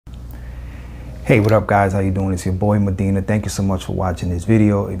Hey, what up guys? How you doing? It's your boy Medina. Thank you so much for watching this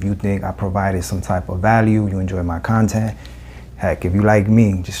video. If you think I provided some type of value, you enjoy my content, heck, if you like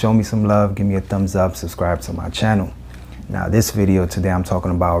me, just show me some love, give me a thumbs up, subscribe to my channel. Now this video today I'm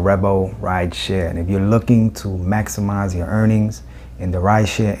talking about REVO Rideshare, and if you're looking to maximize your earnings in the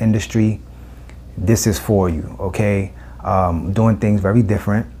rideshare industry, this is for you, okay? Doing things very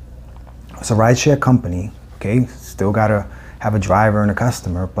different. It's a rideshare company, okay? Still gotta have a driver and a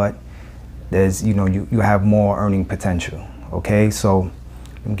customer, but there's, you have more earning potential, okay? So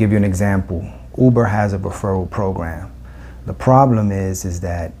let me give you an example. Uber has a referral program. The problem is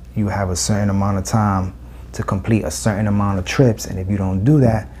that you have a certain amount of time to complete a certain amount of trips, and if you don't do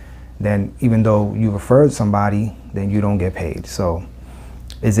that, then even though you referred somebody, then you don't get paid. So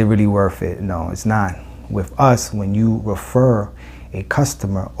is it really worth it? No, it's not. With us, when you refer a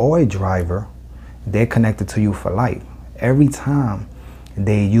customer or a driver, they're connected to you for life. Every time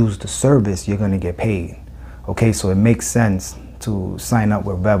they use the service, you're going to get paid. Okay, so it makes sense to sign up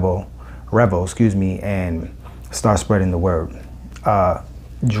with REVO, and start spreading the word.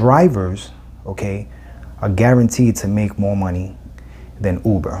 Drivers, okay, are guaranteed to make more money than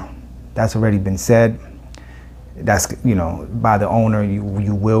Uber. That's already been said. That's, by the owner, you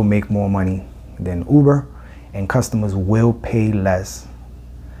will make more money than Uber, and customers will pay less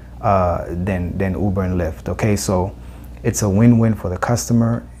than Uber and Lyft. Okay, so it's a win-win for the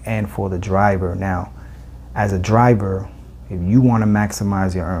customer and for the driver. Now, as a driver, if you want to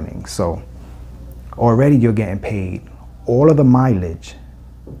maximize your earnings, so already you're getting paid all of the mileage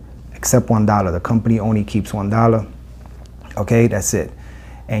except $1. The company only keeps $1. Okay, that's it.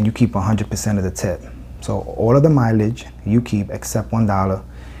 And you keep 100% of the tip. So all of the mileage you keep except $1,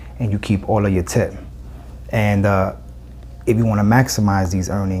 and you keep all of your tip. And if you want to maximize these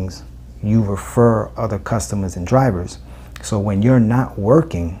earnings, you refer other customers and drivers. So when you're not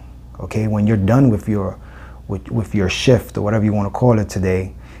working, okay, when you're done with your shift or whatever you want to call it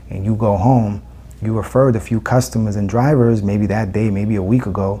today, and you go home, you referred a few customers and drivers, maybe that day, maybe a week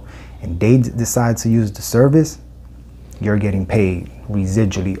ago, and they decide to use the service, you're getting paid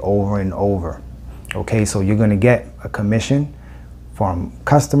residually over and over. Okay, so you're going to get a commission from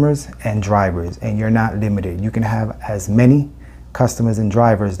customers and drivers, and you're not limited. You can have as many customers and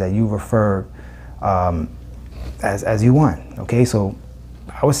drivers that you refer as you want. Okay, so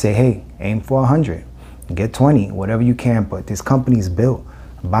I would say, hey, aim for 100, get 20, whatever you can. But this company is built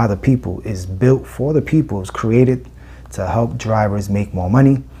by the people, is built for the people, it's created to help drivers make more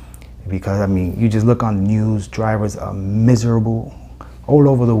money. Because I mean, you just look on the news, drivers are miserable all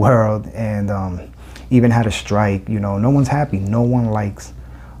over the world, and even had a strike. No one's happy. No one likes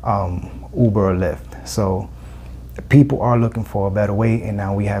Uber or Lyft. So people are looking for a better way, and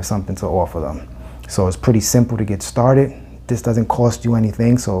now we have something to offer them. So it's pretty simple to get started. This doesn't cost you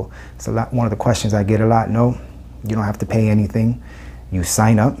anything. So it's one of the questions I get a lot. No, you don't have to pay anything. You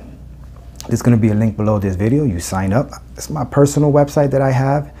sign up. There's going to be a link below this video. You sign up. It's my personal website that I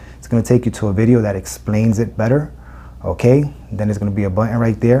have. It's going to take you to a video that explains it better. Okay, then there's going to be a button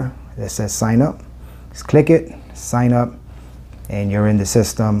right there that says sign up. Just click it, sign up, and you're in the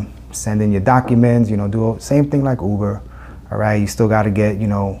system. Send in your documents, do the same thing like Uber. All right, you still got to get,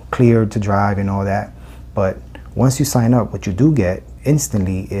 cleared to drive and all that. But once you sign up, what you do get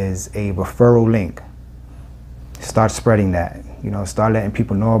instantly is a referral link. Start spreading that, start letting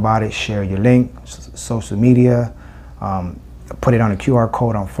people know about it. Share your link, social media, put it on a QR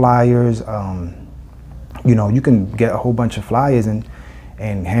code on flyers. You can get a whole bunch of flyers and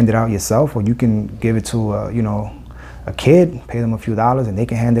hand it out yourself, or you can give it to a kid, pay them a few dollars, and they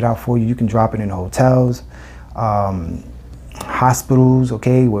can hand it out for you. You can drop it in hotels, hospitals,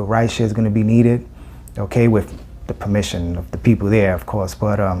 okay, where rideshare is going to be needed, okay, with the permission of the people there, of course.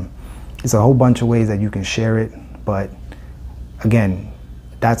 But it's a whole bunch of ways that you can share it. But again,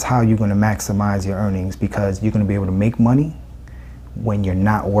 that's how you're going to maximize your earnings, because you're going to be able to make money when you're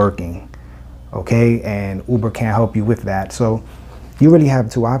not working, okay? And Uber can't help you with that. So you really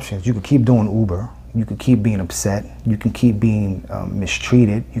have two options. You could keep doing Uber. You could keep being upset. You can keep being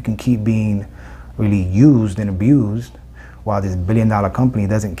mistreated. You can keep being really used and abused while this billion-dollar company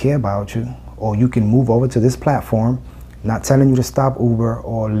doesn't care about you. Or you can move over to this platform. Not telling you to stop Uber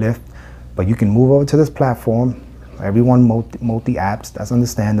or Lyft, but you can move over to this platform. Everyone multi-apps, that's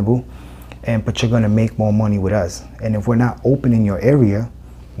understandable. But you're gonna make more money with us. And if we're not open in your area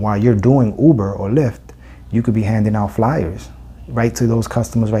while you're doing Uber or Lyft, you could be handing out flyers right to those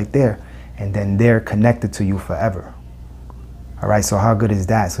customers right there, and then they're connected to you forever. All right, so how good is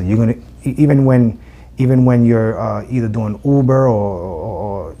that? So you're gonna, even when you're either doing Uber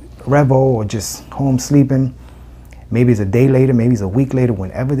or REVO or just home sleeping, maybe it's a day later, maybe it's a week later,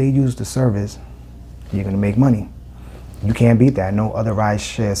 whenever they use the service, you're gonna make money. You can't beat that. No other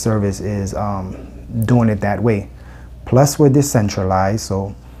rideshare service is doing it that way. Plus, we're decentralized,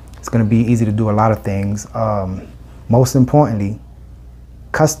 so it's gonna be easy to do a lot of things. Most importantly,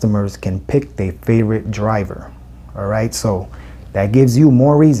 customers can pick their favorite driver. All right, so that gives you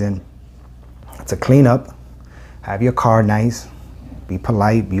more reason to clean up, have your car nice, be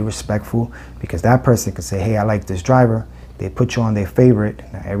polite, be respectful, because that person can say, hey, I like this driver. They put you on their favorite.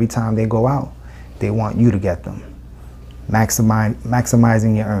 Now, every time they go out, they want you to get them.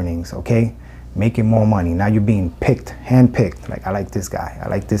 Maximizing your earnings, okay? Making more money. Now you're being picked, hand-picked. Like, I like this guy, I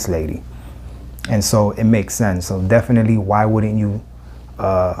like this lady. And so it makes sense. So definitely, why wouldn't you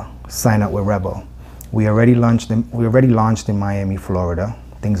sign up with REVO? We already launched in Miami, Florida.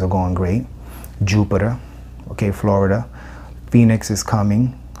 Things are going great. Jupiter, okay, Florida. Phoenix is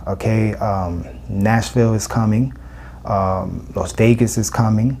coming, okay. Nashville is coming. Las Vegas is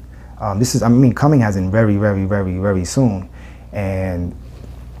coming. Coming as in very, very, very, very soon. And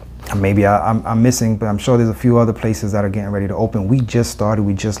maybe I'm missing, but I'm sure there's a few other places that are getting ready to open. We just started,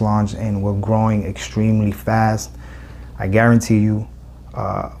 we just launched, and we're growing extremely fast. I guarantee you,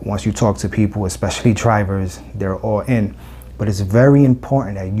 once you talk to people, especially drivers, they're all in. But it's very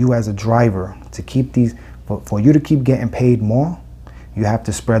important that you as a driver, to keep these, for you to keep getting paid more, you have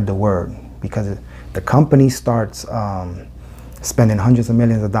to spread the word, because the company starts spending hundreds of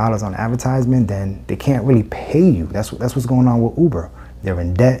millions of dollars on advertisement, then they can't really pay you. That's what's going on with Uber. They're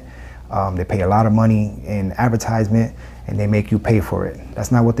in debt. They pay a lot of money in advertisement, and they make you pay for it.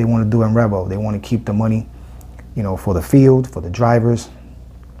 That's not what they want to do in REVO. They want to keep the money, you know, for the field, for the drivers,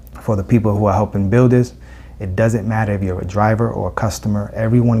 for the people who are helping build this. It doesn't matter if you're a driver or a customer.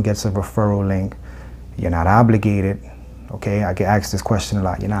 Everyone gets a referral link. You're not obligated. Okay, I get asked this question a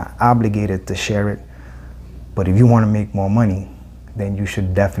lot. You're not obligated to share it. But if you want to make more money, then you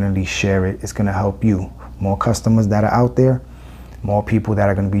should definitely share it. It's going to help you. More customers that are out there, more people that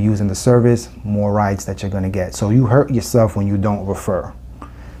are going to be using the service, more rides that you're going to get. So you hurt yourself when you don't refer.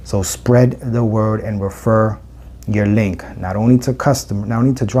 So spread the word and refer your link, not only to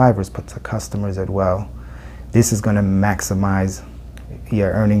drivers, but to customers as well. This is going to maximize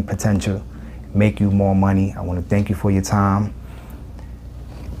your earning potential, make you more money. I want to thank you for your time.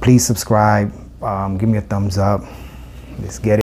 Please subscribe. Give me a thumbs up. Let's get it.